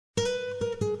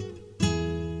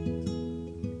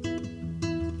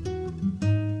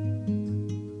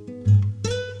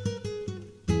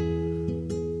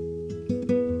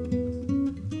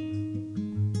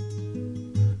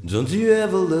Don't you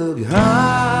ever look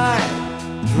high,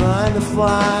 trying to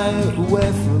fly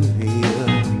away from here.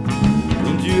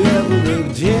 Don't you ever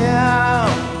look down,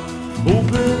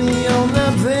 hoping you'll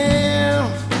never there.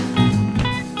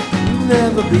 You'll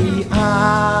never be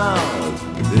out,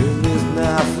 there is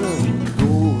nothing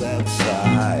cool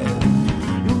outside.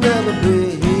 You'll never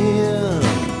be here,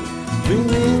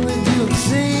 feeling that you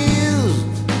exist.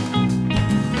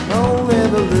 I'll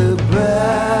never look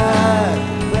back,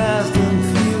 past and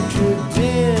future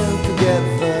dim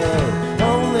together.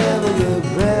 I'll never look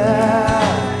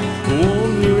back,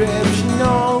 wonder if she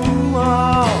knows.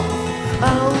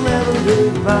 I'll never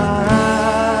look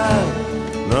back,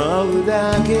 now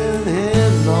that I can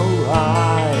hit no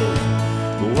eyes.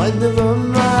 But I never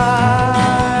mind,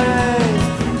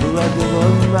 but I never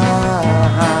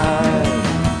mind,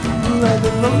 but I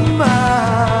never mind.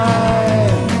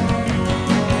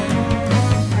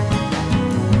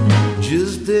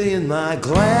 Just stay in my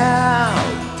cloud,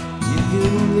 you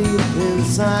can live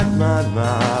inside my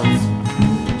mouth.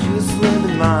 Just swim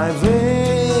in my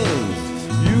veins,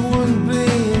 you wouldn't be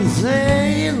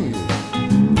insane.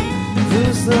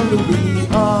 There's something to be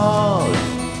ours,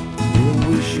 and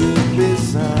we should be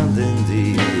sound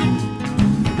indeed.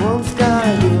 One sky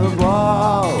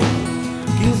above,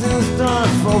 kissing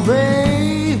stars for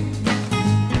babe.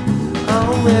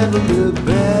 I'll never look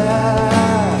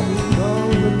back, on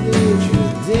the nature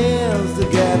dance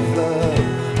together.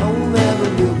 I'll never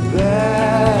look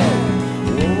back,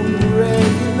 wonder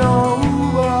if you know.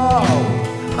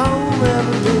 I'll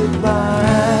never look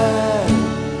back,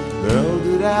 now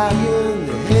that I can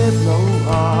hit no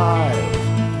eyes.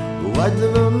 Oh, I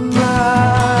never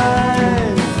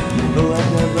mind, oh, I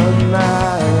never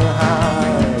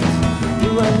mind,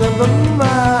 oh, I never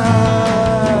mind,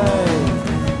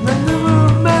 I never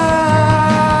mind.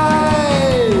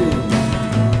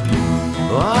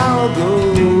 I'll go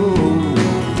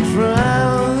try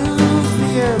to lose the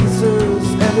answers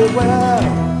everywhere.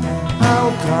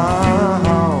 I'll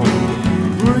come,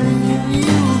 bringing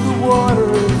you the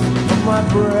waters of my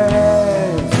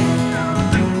breath.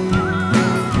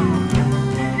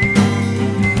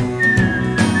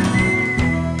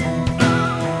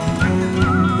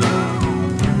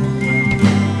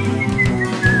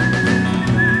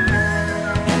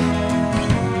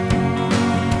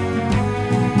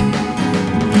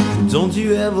 Don't you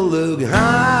ever look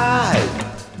high,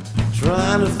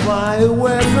 trying to fly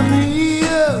away from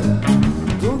here.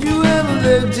 Don't you ever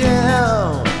look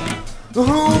down,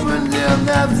 hoping you're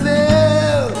not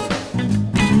there.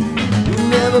 You'll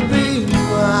never be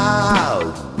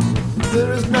wild,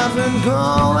 there is nothing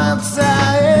cold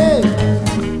outside.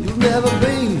 You'll never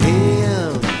be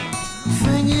here,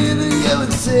 thinking that you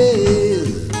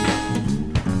exist.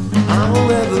 I'll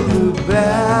never look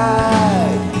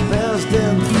back, past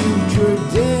and future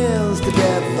dance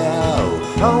together.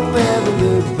 I'll never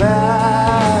look back.